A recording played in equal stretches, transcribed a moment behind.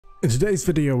In today's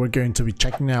video we're going to be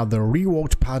checking out the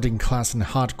reworked Paladin class and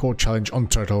hardcore challenge on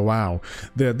Total WoW.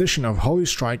 The addition of Holy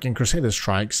Strike and Crusader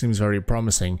Strike seems very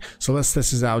promising, so let's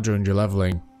test this out during your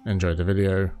leveling. Enjoy the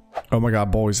video. Oh my god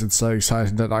boys, it's so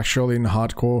exciting that actually in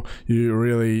hardcore you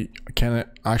really can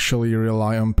actually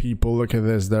rely on people. Look at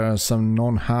this, there are some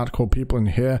non-hardcore people in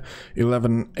here,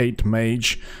 11-8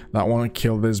 mage that want to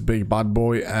kill this big bad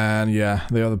boy, and yeah,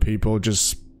 the other people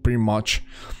just pretty much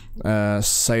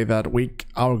say that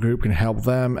our group can help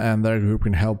them and their group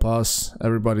can help us.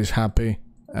 Everybody's happy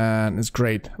and it's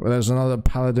great. Well, there's another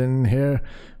paladin here.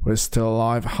 We're still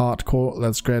alive, hardcore.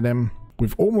 Let's get him.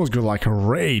 We've almost got like a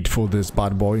raid for this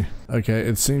bad boy. Okay,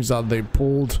 it seems that they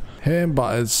pulled him,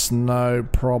 but it's no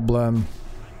problem.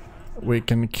 We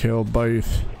can kill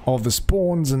both of the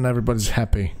spawns and everybody's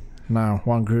happy. Now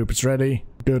one group is ready.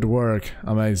 Good work,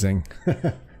 amazing.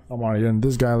 Oh my god,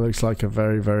 this guy looks like a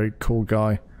very cool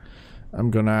guy. I'm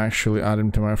gonna actually add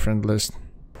him to my friend list.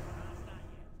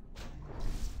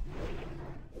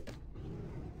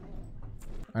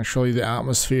 Actually, the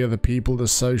atmosphere, the people, the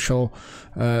social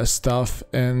stuff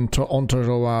on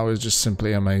Total WoW is just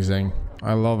simply amazing.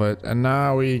 I love it. And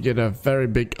now we get a very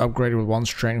big upgrade with 1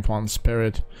 strength, 1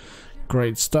 spirit.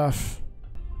 Great stuff.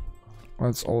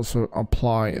 Let's also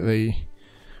apply the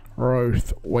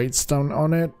Growth weight stone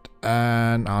on it,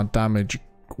 and our damage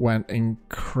went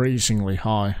increasingly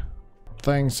high.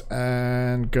 Thanks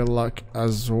and good luck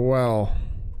as well.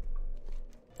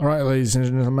 Alright ladies and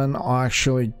gentlemen, I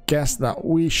actually guess that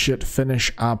we should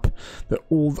finish up the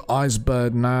old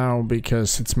Icebird now,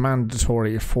 because it's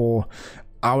mandatory for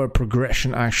our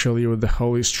progression. Actually with the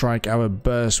Holy Strike, our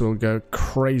burst will go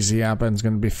crazy up and it's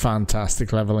going to be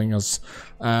fantastic leveling as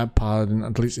Paladin,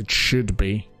 at least it should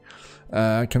be,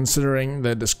 considering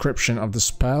the description of the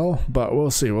spell, but we'll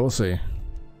see.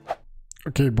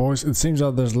 Okay boys, it seems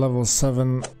that there's level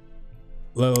 7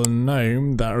 little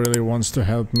gnome that really wants to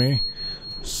help me.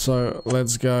 So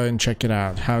let's go and check it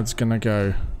out, how it's gonna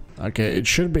go. Okay, it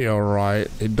should be alright.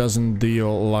 It doesn't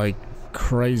deal like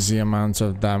crazy amounts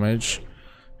of damage.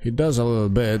 He does a little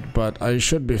bit, but I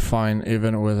should be fine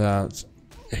even without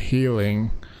healing.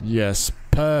 Yes,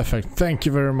 perfect. Thank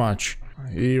you very much.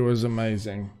 He was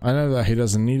amazing. I know that he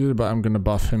doesn't need it, but I'm gonna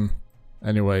buff him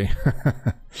anyway.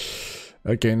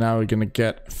 Okay, now we're gonna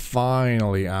get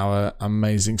finally our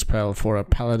amazing spell for a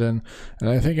paladin,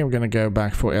 and I think I'm gonna go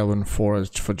back for Elven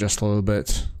Forest for just a little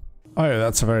bit. Oh yeah,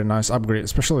 that's a very nice upgrade,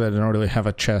 especially that I don't really have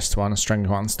a chest, 1 strength,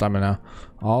 1 stamina.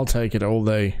 I'll take it all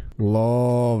day.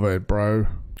 Love it, bro.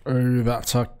 Oh,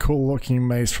 that's a cool looking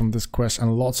mace from this quest,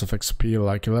 and lots of XP,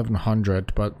 like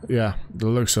 1100, but yeah, the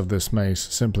looks of this mace,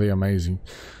 simply amazing.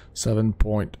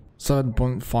 7.5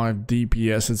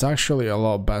 DPS, it's actually a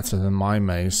lot better than my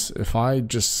mace. If I would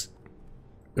just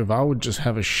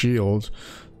have a shield,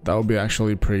 that would be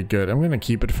actually pretty good. I'm gonna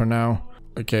keep it for now.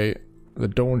 Okay, the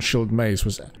Dawn Shield mace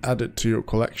was added to your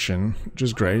collection, which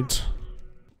is great.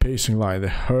 Piercing Light, the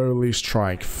Holy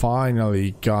Strike,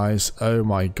 finally guys. Oh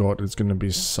my god, it's gonna be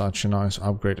such a nice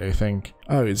upgrade, I think.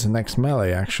 Oh, it's the next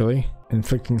melee actually.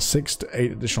 Inflicting 6 to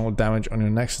 8 additional damage on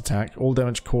your next attack. All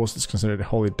damage caused is considered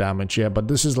holy damage. Yeah, but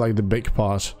this is like the big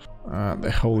part.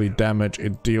 The holy damage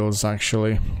it deals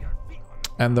actually.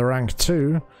 And the rank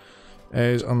 2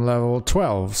 is on level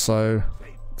 12, so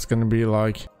it's gonna be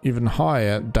like even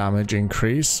higher damage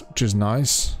increase, which is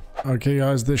nice. Okay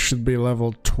guys, this should be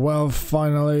level 12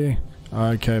 finally.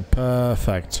 Okay,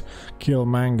 perfect. Kill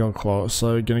Mangle Claw,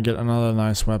 so you're gonna get another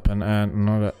nice weapon and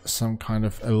another some kind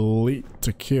of elite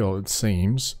to kill, it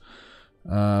seems.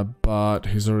 But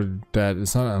he's already dead.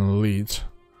 It's not an elite,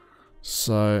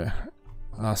 so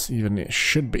it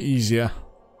should be easier.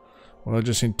 Well, I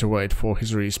just need to wait for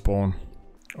his respawn.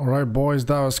 Alright boys,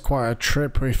 that was quite a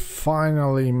trip. We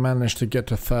finally managed to get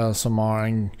to Thalsamar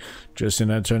and just, you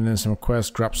know, turn in some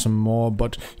quests, grab some more.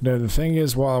 But, you know, the thing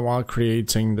is, while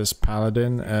creating this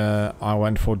paladin, I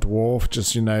went for dwarf,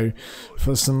 just, you know,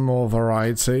 for some more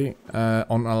variety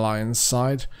on Alliance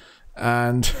side.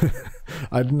 And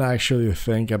I didn't actually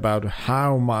think about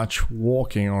how much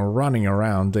walking or running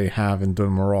around they have in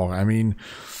Dunmarok. I mean,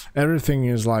 everything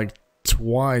is like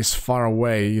twice far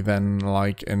away than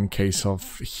like in case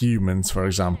of humans, for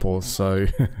example, so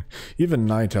even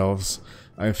night elves,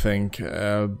 I think,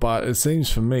 but it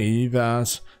seems to me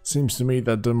that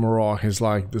Dunmarok is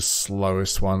like the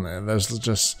slowest one. There's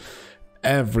just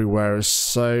everywhere is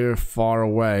so far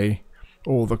away,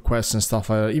 all the quests and stuff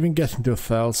like that. Even getting to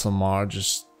Thalsamar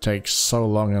just takes so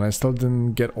long, and I still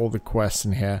didn't get all the quests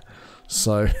in here.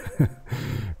 So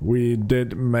we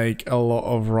did make a lot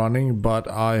of running, but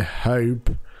I hope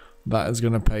that is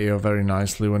going to pay you very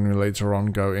nicely when we later on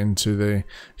go into the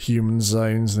human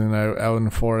zones, you know, Elven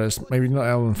Forest, maybe not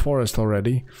Elven Forest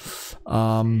already,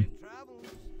 but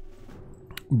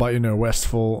you know,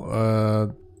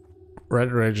 Westfall,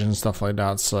 Red Ridge and stuff like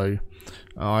that. So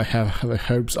I have the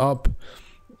hopes up,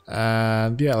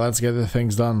 and yeah, let's get the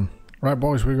things done. Right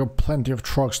boys, we got plenty of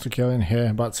trucks to kill in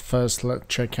here, but first let's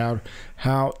check out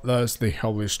how does the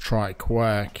Holy Strike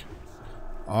work.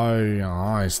 Oh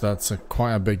nice, that's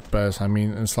quite a big burst. I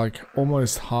mean, it's like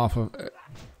almost half of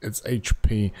its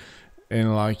HP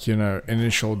in, like, you know,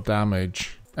 initial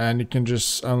damage. And you can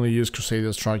just only use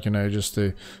Crusader Strike, you know, just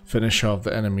to finish off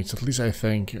the enemies. At least I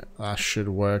think that should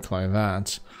work like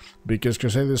that, because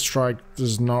Crusader Strike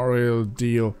does not really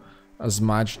deal as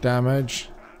much damage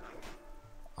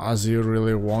as you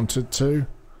really want it to,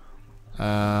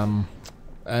 and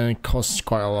it costs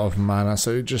quite a lot of mana,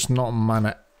 so it's just not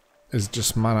mana, it's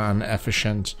just mana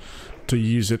inefficient to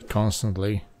use it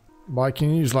constantly. But I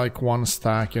can use like one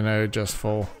stack, you know, just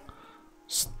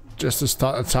to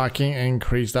start attacking and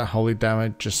increase that holy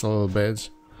damage just a little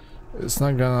bit. It's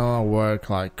not gonna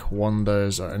work like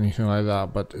wonders or anything like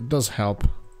that, but it does help.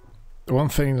 The one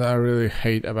thing that I really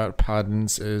hate about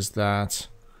Paladins is that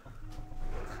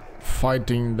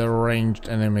fighting the ranged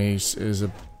enemies is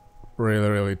a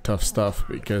really tough stuff,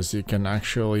 because you can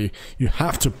actually, you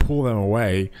have to pull them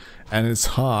away, and it's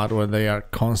hard when they are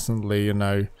constantly, you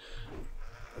know,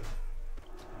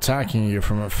 attacking you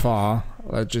from afar.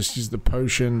 Let's just use the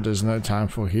potion, there's no time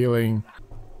for healing.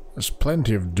 There's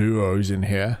plenty of duos in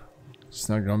here, it's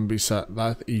not gonna be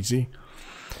that easy.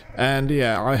 And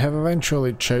yeah, I have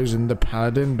eventually chosen the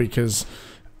Paladin because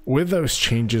with those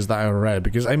changes that I read,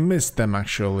 because I missed them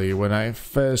actually when I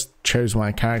first chose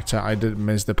my character. I did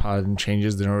miss the Paladin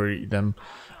changes, didn't read them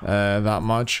that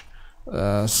much.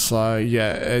 So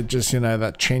yeah, it just, you know,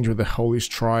 that change with the Holy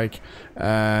Strike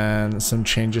and some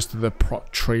changes to the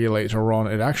prot tree later on,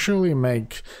 it actually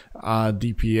make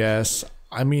DPS,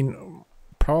 I mean,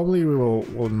 probably we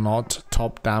will not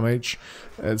top damage,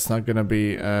 it's not gonna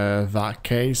be that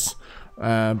case,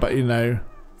 but you know,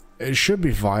 it should be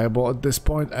viable at this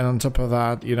point. And on top of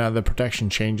that, you know, the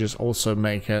protection changes also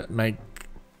make it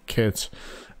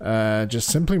just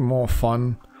simply more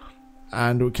fun,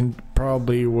 and we can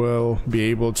probably will be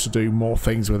able to do more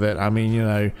things with it. I mean, you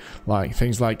know, like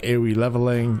things like AoE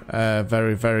leveling,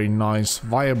 very nice,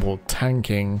 viable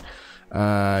tanking,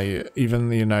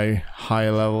 even, you know,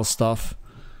 higher level stuff.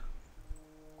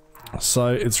 So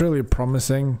it's really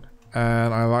promising,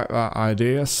 and I like that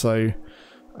idea. So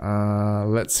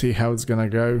let's see how it's gonna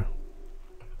go.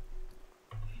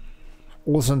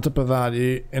 Also on top of that,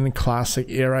 in classic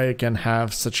era you can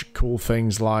have such cool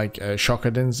things like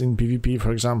Shockadins in PvP,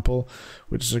 for example,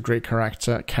 which is a great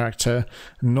character.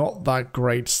 Not that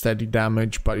great steady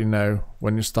damage, but you know,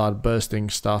 when you start bursting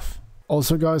stuff.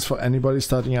 Also guys, for anybody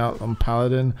starting out on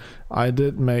Paladin, I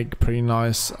did make pretty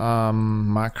nice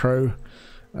macro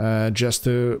just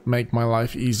to make my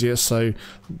life easier, so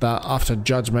that after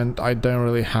Judgment I don't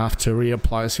really have to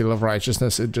reapply Seal of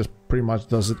Righteousness. It just pretty much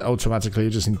does it automatically. You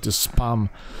just need to spam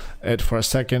it for a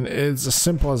second. It's as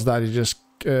simple as that. You just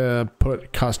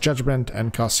cast Judgment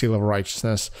and cast Seal of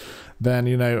Righteousness. Then,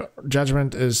 you know,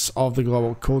 Judgment is off the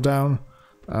global cooldown,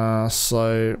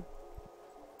 so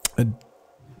it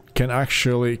can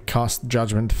actually cast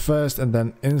Judgment first and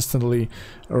then instantly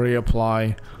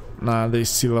reapply the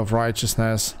Seal of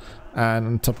Righteousness. And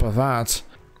on top of that,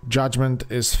 Judgment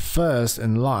is first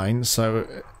in line, so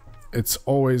it's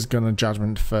always gonna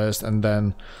Judgment first and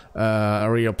then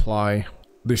reapply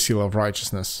the Seal of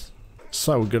Righteousness.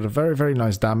 So we got a very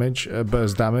nice damage,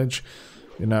 burst damage.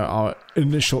 You know, our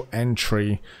initial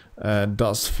entry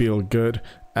does feel good.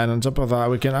 And on top of that,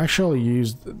 we can actually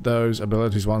use those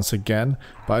abilities once again,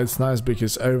 but it's nice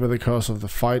because over the course of the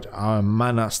fight our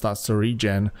mana starts to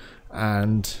regen,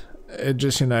 and it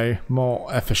just, you know, more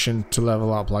efficient to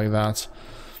level up like that.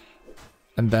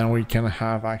 And then we can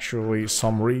have actually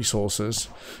some resources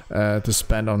to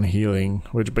spend on healing,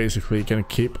 which basically can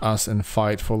keep us in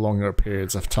fight for longer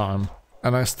periods of time.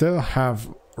 And I still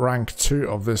have rank 2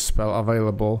 of this spell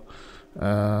available,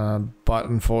 but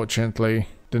unfortunately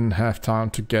didn't have time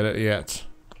to get it yet.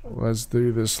 Let's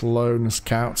do this lone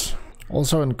scout.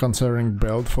 Also, in considering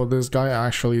build for this guy, I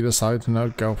actually decided to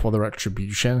not go for the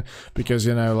retribution, because,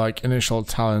 you know, like initial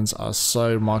talents are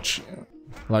so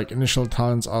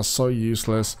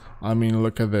useless. I mean,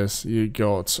 look at this. You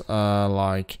got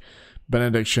like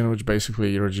benediction, which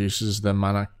basically reduces the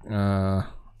mana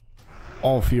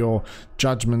of your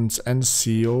judgments and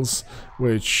seals,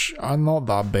 which are not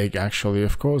that big actually.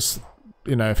 Of course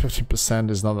you know, 50%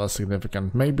 is not that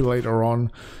significant. Maybe later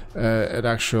on it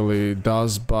actually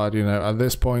does, but you know, at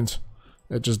this point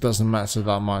it just doesn't matter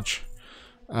that much.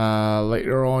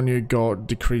 Later on you got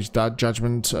decreased that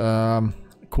judgment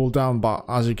cooldown, but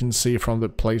as you can see from the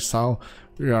playstyle,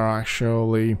 we are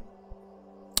actually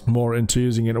more into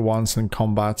using it once in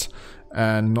combat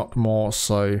and not more,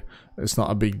 so it's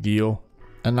not a big deal.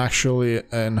 And actually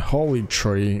in Holy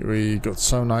Tree we got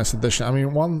so nice addition. I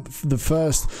mean, the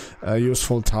first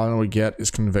useful talent we get is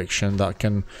Conviction, that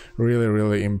can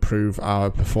really improve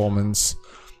our performance,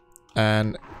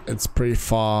 and it's pretty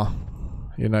far.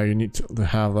 You know, you need to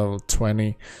have level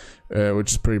 20,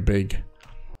 which is pretty big.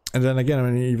 And then again,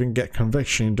 when you even get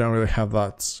Conviction, you don't really have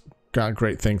that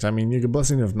great things. I mean, you could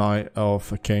Blessing of Knight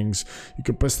of Kings, you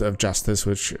could Blister of Justice,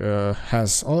 which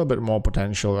has a little bit more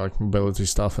potential, like mobility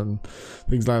stuff and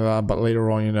things like that, but later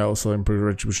on, you know, also improve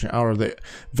Retribution Hour. The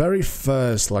very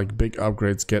first like big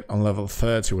upgrades get on level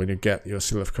 30 when you get your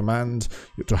Seal of Command,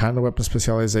 your Two-Handed Weapon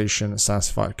Specialization,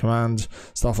 Sanctified Command,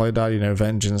 stuff like that, you know,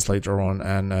 Vengeance later on,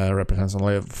 and Repentance on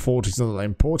level 40 is not that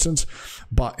important.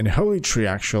 But in Holy Tree,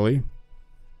 actually,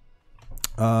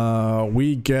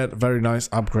 we get very nice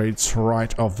upgrades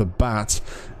right off the bat,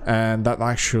 and that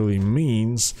actually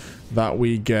means that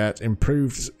we get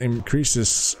increased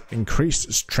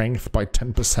strength by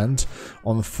 10%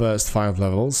 on the first 5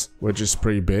 levels, which is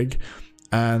pretty big.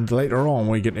 And later on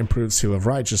we get improved Seal of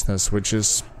Righteousness, which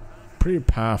is pretty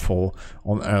powerful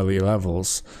on early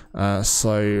levels.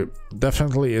 So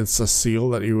definitely it's a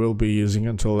seal that you will be using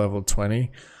until level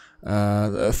 30,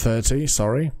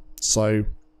 sorry. So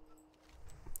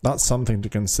that's something to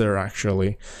consider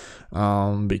actually,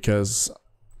 because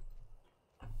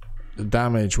the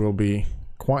damage will be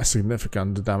quite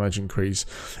significant, the damage increase.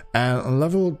 And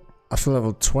on after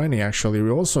level 20 actually we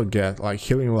also get like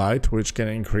Healing Light, which can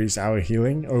increase our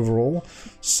healing overall,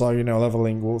 so you know,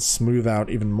 leveling will smooth out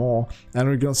even more. And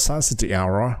we got Sanctity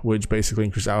Aura, which basically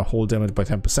increases our whole damage by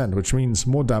 10%, which means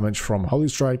more damage from Holy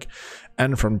Strike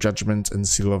and from Judgment and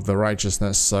Seal of the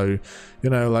Righteousness. So you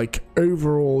know, like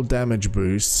overall damage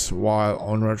boosts, while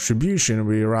on Retribution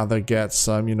we rather get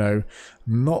some, you know,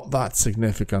 not that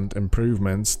significant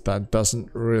improvements that doesn't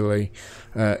really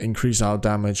increase our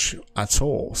damage at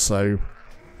all. So,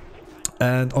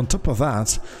 and on top of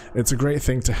that, it's a great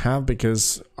thing to have,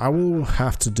 because I will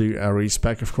have to do a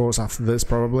respec, of course, after this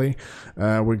probably.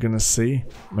 We're gonna see,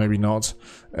 maybe not.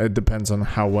 It depends on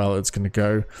how well it's gonna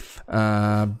go.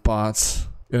 But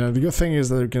you know, the good thing is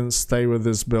that we can stay with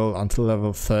this build until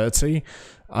level 30,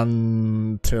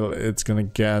 until it's gonna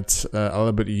get a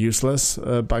little bit useless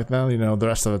back then. You know, the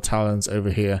rest of the talents over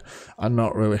here are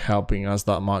not really helping us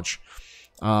that much.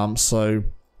 So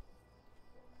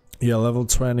yeah, level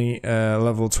 20,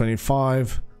 level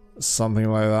 25,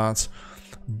 something like that.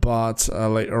 But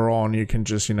later on you can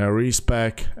just, you know,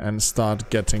 respec and start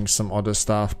getting some other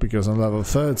stuff, because on level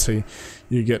 30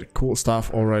 you get cool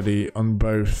stuff already on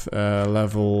both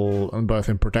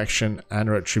in Protection and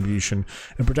Retribution.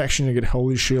 In Protection you get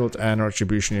Holy Shield, and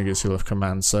Retribution you get Seal of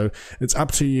Command. So it's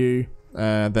up to you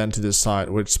then to decide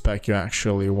which spec you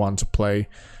actually want to play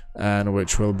and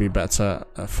which will be better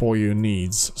for your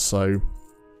needs. So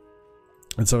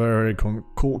it's a very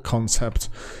cool concept.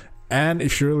 And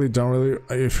if you really don't want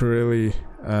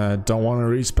to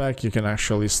respec, you can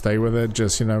actually stay with it.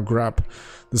 Just, you know, grab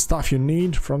the stuff you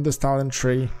need from this talent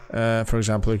tree. For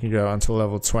example, you can go until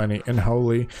level 20 in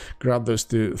Holy, grab those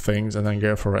 2 things, and then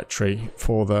go for Ret Tree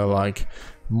for the like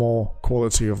more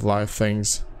quality of life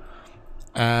things,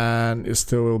 and it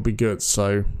still will be good.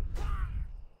 So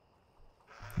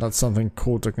that's something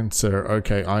cool to consider.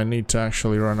 Okay, I need to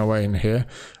actually run away in here.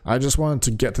 I just wanted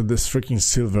to get to this freaking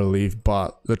silver leaf,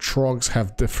 but the trogs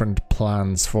have different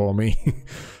plans for me.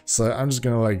 So I'm just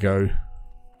gonna let go.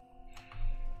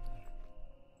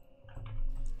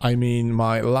 I mean,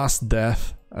 my last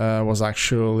death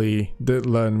did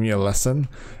learn me a lesson.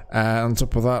 And on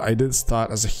top of that, I did start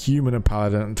as a human and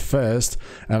paladin at first,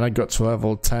 and I got to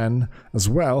level 10 as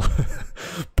well.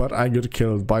 But I got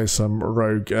killed by some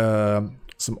rogue,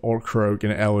 some orc rogue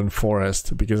in Elven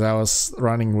Forest, because I was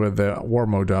running with the war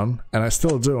mode on, and I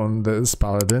still do on this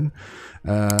paladin.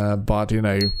 But you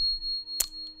know,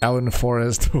 Elven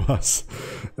Forest was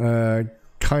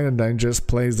kind of dangerous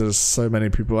place. There's so many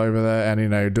people over there, and you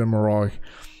know, Dunmorog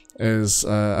is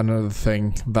another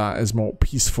thing that is more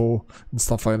peaceful and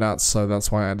stuff like that. So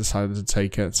that's why I decided to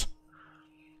take it.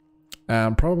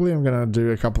 Probably I'm gonna do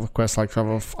a couple of quests like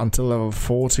until level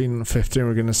 14, 15.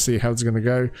 We're gonna see how it's gonna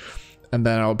go. And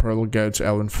then I'll probably go to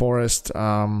Elven Forest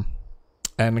and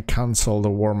cancel the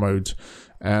war mode,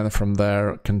 and from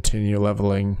there continue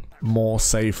leveling more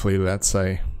safely, let's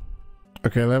say.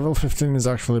 Okay, level 15 is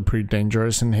actually pretty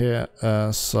dangerous in here,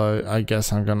 so I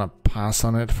guess I'm gonna pass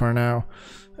on it for now.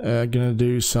 Gonna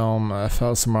do some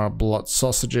Felsamar blood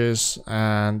sausages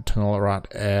and tunnel rat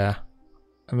air.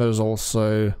 And there's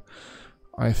also,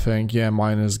 I think, yeah,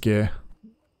 miner's gear.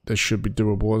 This should be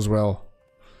doable as well.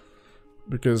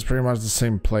 Because it's pretty much the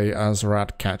same play as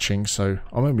rat catching, so,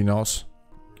 or maybe not.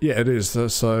 Yeah, it is,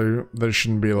 so there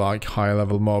shouldn't be like high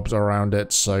level mobs around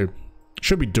it, so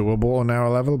should be doable on our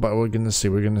level, but we're gonna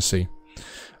see,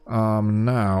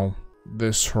 now,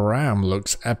 this ram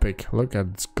looks epic. Look at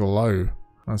its glow.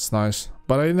 That's nice.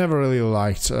 But I never really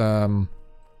liked the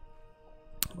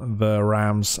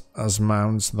rams as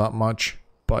mounts that much.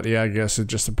 But yeah, I guess it's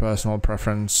just a personal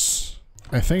preference.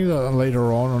 I think that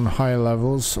later on higher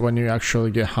levels, when you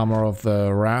actually get Hammer of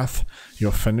the Wrath,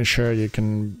 your finisher, you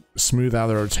can smooth out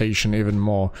the rotation even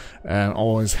more and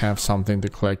always have something to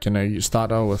click. You know, you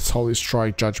start out with Holy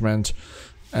Strike, Judgment,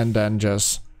 and then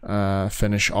just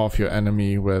finish off your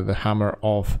enemy with the Hammer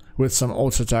of, with some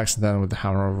auto attacks, and then with the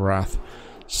Hammer of Wrath.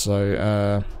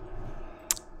 So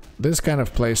this kind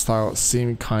of playstyle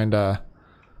seemed kinda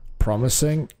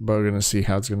promising, but we're gonna see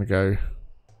how it's gonna go.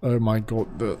 Oh my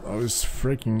god, those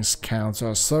freaking scouts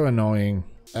are so annoying.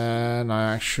 And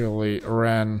I actually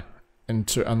ran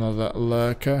into another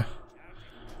lurker,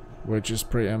 which is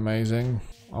pretty amazing.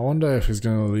 I wonder if he's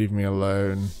gonna leave me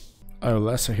alone. Oh,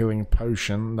 lesser healing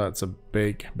potion, that's a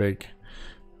big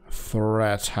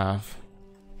threat have.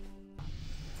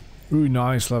 Ooh,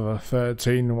 nice, level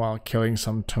 13 while killing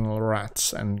some tunnel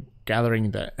rats and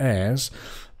gathering their airs.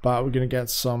 But we're gonna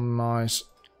get some nice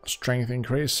strength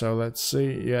increase, so let's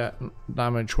see. Yeah,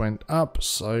 damage went up,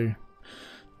 so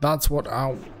that's what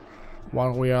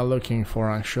we are looking for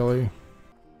actually.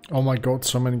 Oh my god,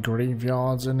 so many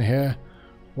graveyards in here.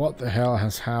 What the hell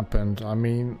has happened? I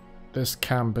mean, this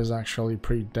camp is actually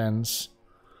pretty dense,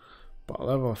 but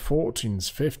level 14's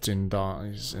 15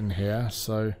 dies in here,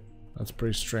 so that's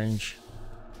pretty strange.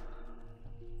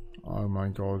 Oh my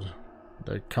god,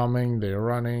 they're coming, they're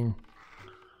running,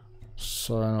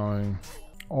 so annoying.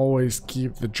 Always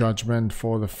keep the judgment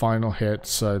for the final hit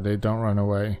so they don't run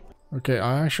away. Okay,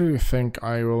 I actually think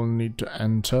I will need to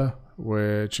enter,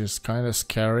 which is kind of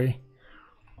scary.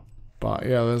 But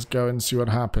yeah, let's go and see what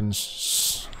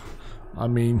happens. I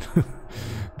mean,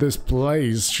 this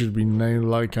place should be named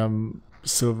like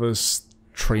Silver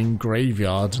Stream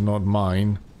Graveyard, not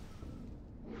mine.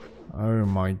 Oh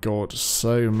my god,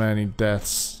 so many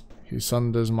deaths. He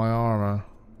sunders my armor.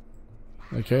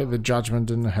 Okay, the judgment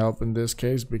didn't help in this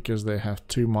case because they have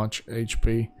too much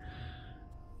HP.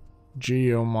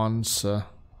 Geomancer.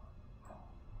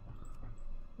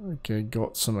 Okay,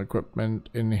 got some equipment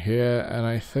in here, and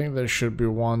I think there should be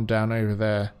one down over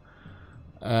there.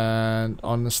 And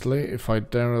honestly, if I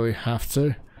don't really have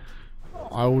to,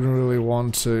 I wouldn't really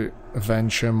want to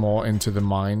venture more into the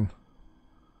mine.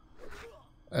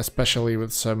 Especially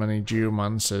with so many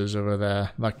geomancers over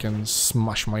there that can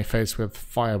smash my face with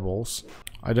fireballs.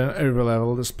 I don't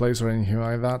overlevel this place or anything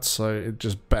like that, so it's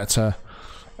just better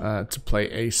to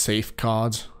play a safe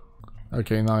card.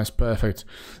 Okay, nice, perfect.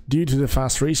 Due to the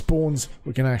fast respawns,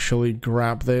 we can actually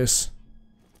grab this.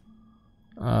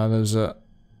 There's a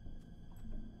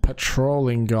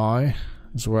patrolling guy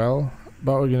as well,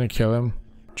 but we're gonna kill him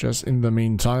just in the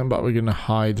meantime. But we're gonna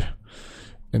hide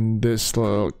in this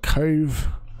little cove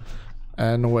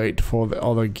and wait for the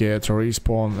other gear to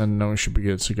respawn, and then we should be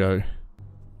good to go.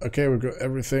 Okay, we've got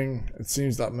everything. It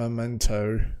seems that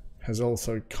Memento has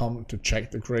also come to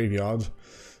check the graveyard,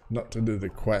 not to do the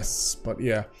quests. But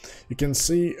yeah, you can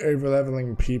see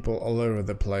overleveling people all over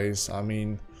the place. I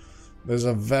mean, there's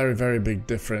a very big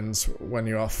difference when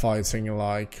you are fighting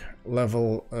like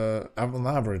level on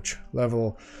average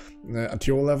level at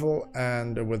your level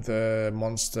and with the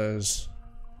monsters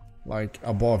like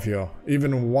above you.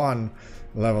 Even one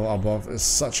level above is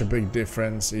such a big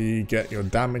difference. You get your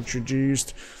damage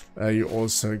reduced, you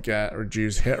also get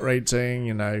reduced hit rating,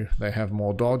 you know, they have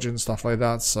more dodge and stuff like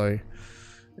that, so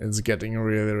it's getting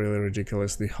really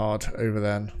ridiculously hard over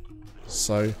then.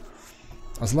 So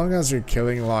as long as you're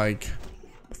killing like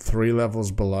 3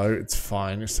 levels below, it's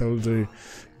fine. You still do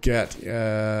get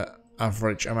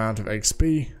average amount of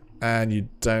XP, and you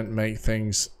don't make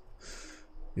things,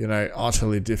 you know,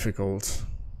 utterly difficult.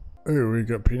 Oh, we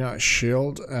got Peanut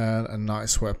Shield and a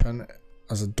nice weapon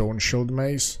as a Dawn Shield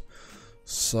Mace.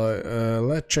 So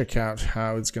let's check out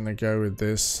how it's gonna go with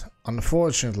this.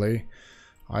 Unfortunately,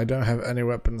 I don't have any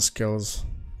weapon skills,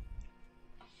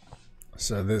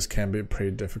 so this can be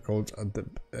pretty difficult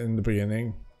in the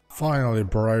beginning. Finally,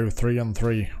 bro, 3 on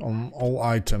 3 on all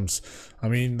items. I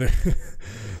mean, the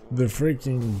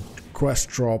freaking quest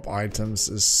drop items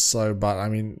is so bad. I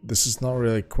mean, this is not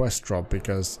really quest drop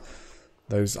because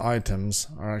those items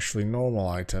are actually normal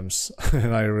items.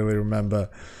 And I really remember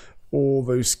all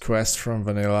those quests from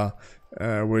vanilla,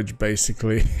 which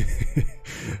basically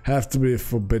have to be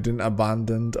forbidden,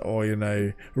 abandoned, or, you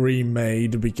know,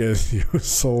 remade because you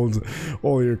sold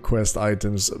all your quest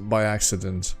items by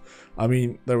accident. I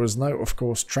mean, there was no, of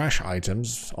course, trash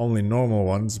items, only normal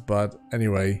ones, but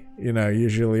anyway, you know,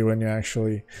 usually when you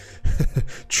actually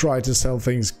try to sell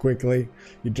things quickly,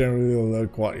 you don't really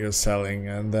look what you're selling,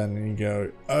 and then you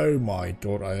go, oh my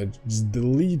god, I just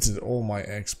deleted all my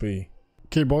XP.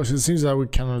 Okay, boys, it seems that we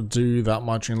cannot do that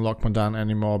much in Lochmadan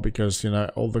anymore because, you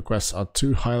know, all the quests are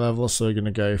too high level, so we're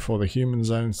gonna go for the human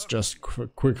zones, just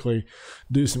quickly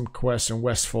do some quests in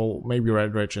Westfall, maybe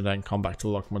Red Ridge, and then come back to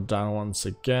Lochmadan once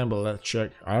again. But let's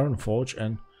check Ironforge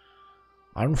and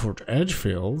Ironforge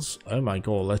Edgefields. Oh my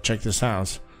god, let's check this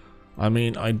out. I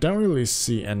mean, I don't really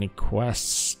see any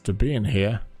quests to be in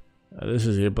here. This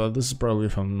is here, but this is probably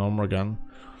from Nomragan.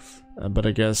 But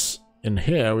I guess in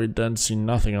here we don't see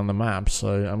nothing on the map,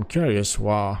 so I'm curious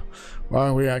what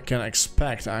we can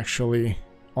expect actually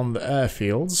on the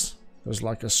airfields. There's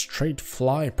like a straight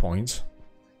fly point.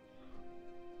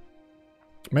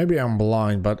 Maybe I'm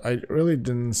blind, but I really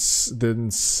didn't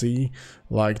see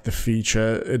like the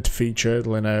feature. It featured,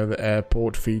 you know, the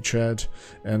airport featured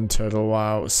in Turtle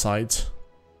WoW site.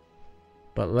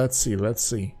 But let's see.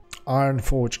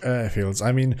 Ironforge airfields.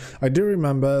 I mean, I do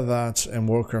remember that in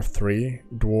Warcraft 3,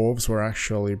 dwarves were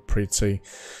actually pretty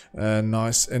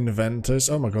nice inventors.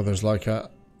 Oh my god, there's like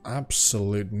a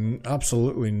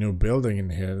absolutely new building in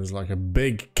here. There's like a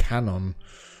big cannon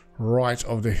right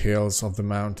off the hills of the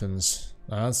mountains.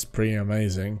 That's pretty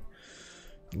amazing.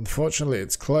 Unfortunately,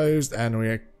 it's closed and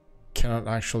we cannot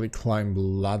actually climb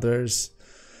ladders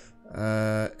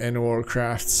in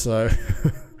Warcraft, so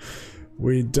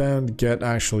we don't get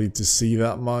actually to see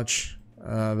that much.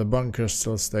 The bunkers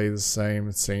still stay the same,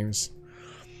 it seems.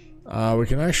 We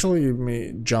can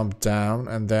actually jump down,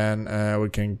 and then we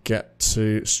can get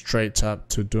straight up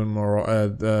to Dun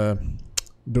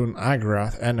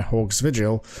Agrath and Hawk's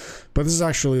Vigil, but this is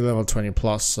actually level 20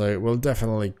 plus, so we'll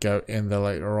definitely go in there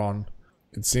later on.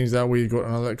 It seems that we got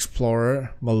another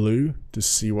explorer, Maloo, to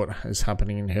see what is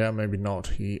happening in here. Maybe not,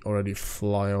 he already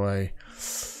fly away.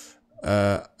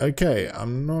 Okay,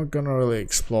 I'm not gonna really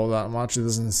explore that much. It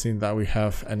doesn't seem that we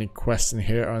have any quests in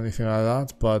here or anything like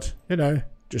that, but you know,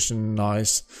 just a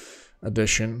nice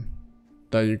addition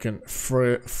that you can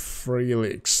freely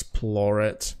explore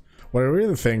it. What I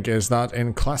really think is that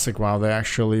in Classic WoW they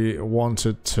actually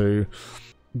wanted to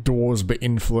dwarves be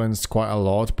influenced quite a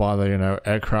lot by the, you know,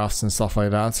 aircrafts and stuff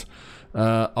like that,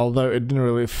 although it didn't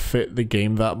really fit the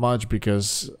game that much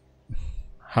because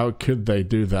how could they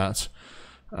do that?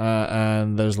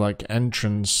 And there's like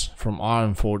entrance from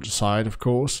Ironforge side, of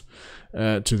course,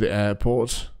 to the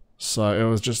airport. So it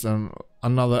was just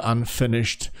another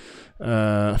unfinished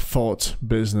thought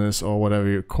business, or whatever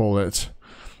you call it,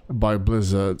 by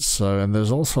Blizzard. So, and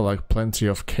there's also like plenty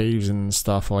of caves and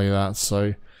stuff like that.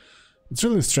 So it's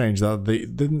really strange that they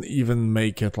didn't even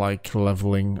make it like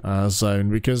leveling zone,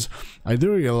 because I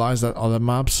do realize that other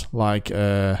maps like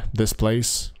this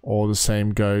place, or the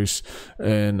same goes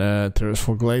in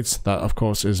Terrasful Glades, that of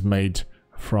course is made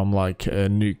from like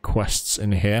new quests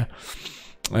in here.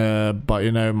 But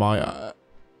you know, my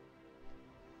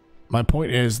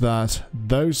point is that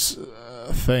those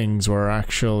things were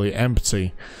actually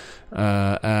empty,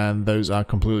 and those are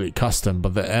completely custom,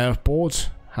 but the airport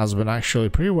has been actually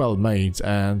pretty well made,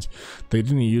 and they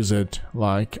didn't use it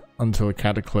like until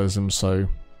Cataclysm, so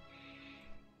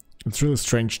it's really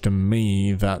strange to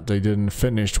me that they didn't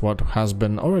finish what has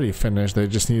been already finished. They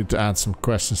just needed to add some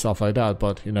quests and stuff like that,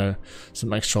 but you know,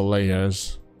 some extra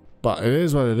layers. But it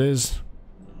is what it is.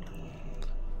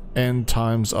 In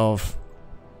times of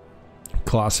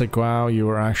Classic WoW, you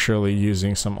were actually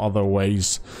using some other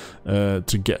ways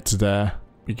to get to there,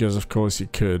 because of course you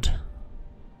could.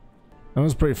 It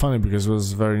was pretty funny because it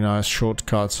was a very nice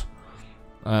shortcut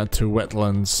to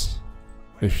wetlands,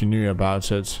 if you knew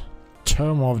about it.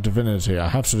 Tome of Divinity. I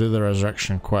have to do the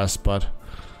resurrection quest, but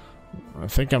I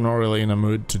think I'm not really in a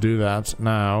mood to do that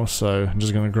now, so I'm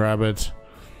just gonna grab it.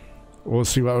 We'll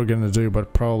see what we're gonna do,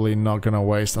 but probably not gonna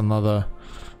waste another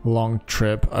long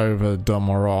trip over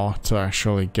Domora to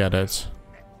actually get it.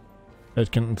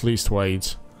 It can at least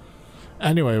wait.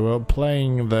 Anyway, we're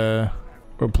playing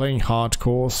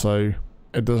hardcore, so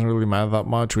it doesn't really matter that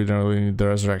much. We don't really need the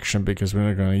resurrection because we're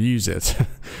not going to use it.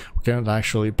 We can't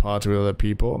actually party with other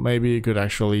people. Maybe you could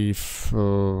actually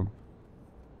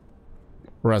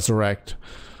resurrect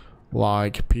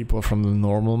like people from the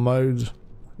normal mode.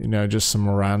 you know, just some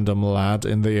random lad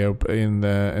in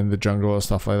the jungle or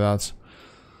stuff like that.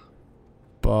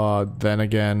 But then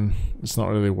again, it's not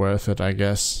really worth it, I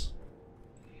guess.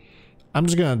 I'm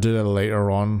just gonna do that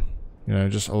later on, you know,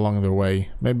 just along the way.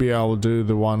 Maybe I'll do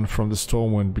the one from the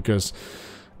Stormwind because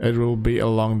it will be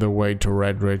along the way to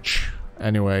Redridge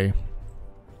anyway.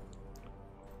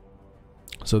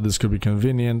 So this could be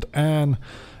convenient and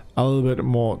a little bit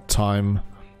more time,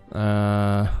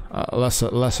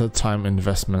 lesser time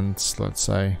investments, let's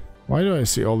say. Why do I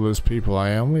see all those people? I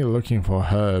am only looking for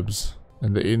herbs,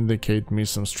 and they indicate me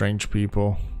some strange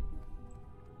people.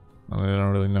 And I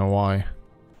don't really know why.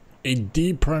 A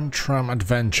deeper and tram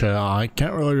adventure. I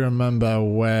can't really remember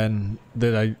when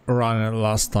did I run it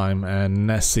last time, and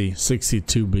Nessie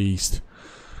 62 Beast.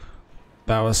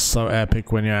 That was so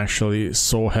epic when you actually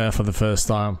saw her for the first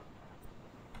time.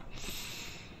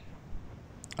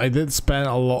 I did spend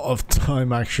a lot of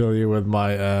time actually with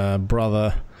my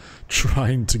brother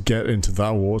trying to get into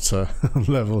that water,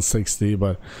 level 60,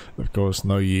 but of course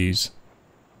no use.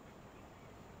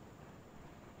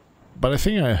 But I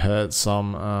think I heard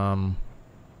some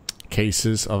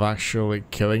cases of actually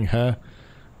killing her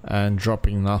and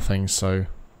dropping nothing, so...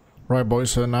 Right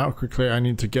boys, so now quickly I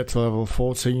need to get to level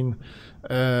 14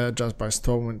 just by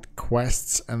Stormwind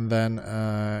quests, and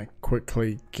then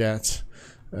quickly get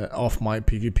off my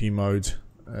PvP mode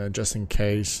just in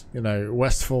case. You know,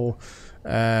 Westfall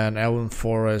and Elven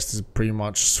Forest is pretty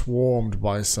much swarmed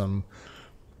by some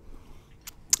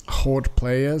horde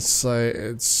players, so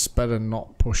it's better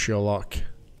not push your luck,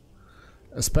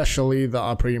 especially that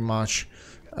I pretty much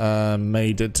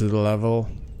made it to the level.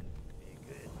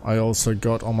 I also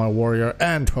got on my warrior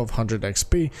and 1200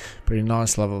 XP, pretty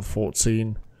nice, level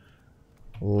 14,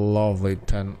 lovely.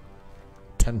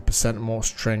 10% more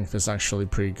strength is actually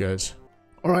pretty good.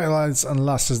 Alright lads and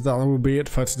lasses, that will be it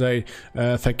for today.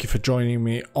 Thank you for joining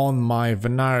me on my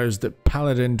Venaros, the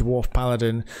Paladin, Dwarf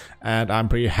Paladin, and I'm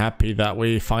pretty happy that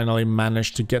we finally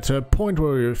managed to get to a point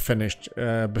where we were finished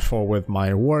before with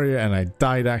my warrior, and I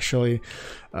died actually.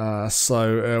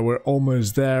 So we're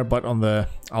almost there, but on the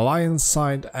Alliance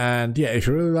side. And yeah, if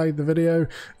you really liked the video,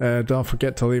 don't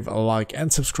forget to leave a like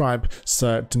and subscribe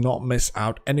so do not miss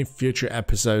out any future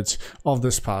episodes of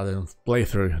this Paladin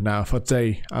playthrough. Now for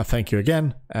today, I thank you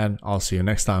again, and I'll see you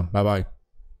next time. Bye bye.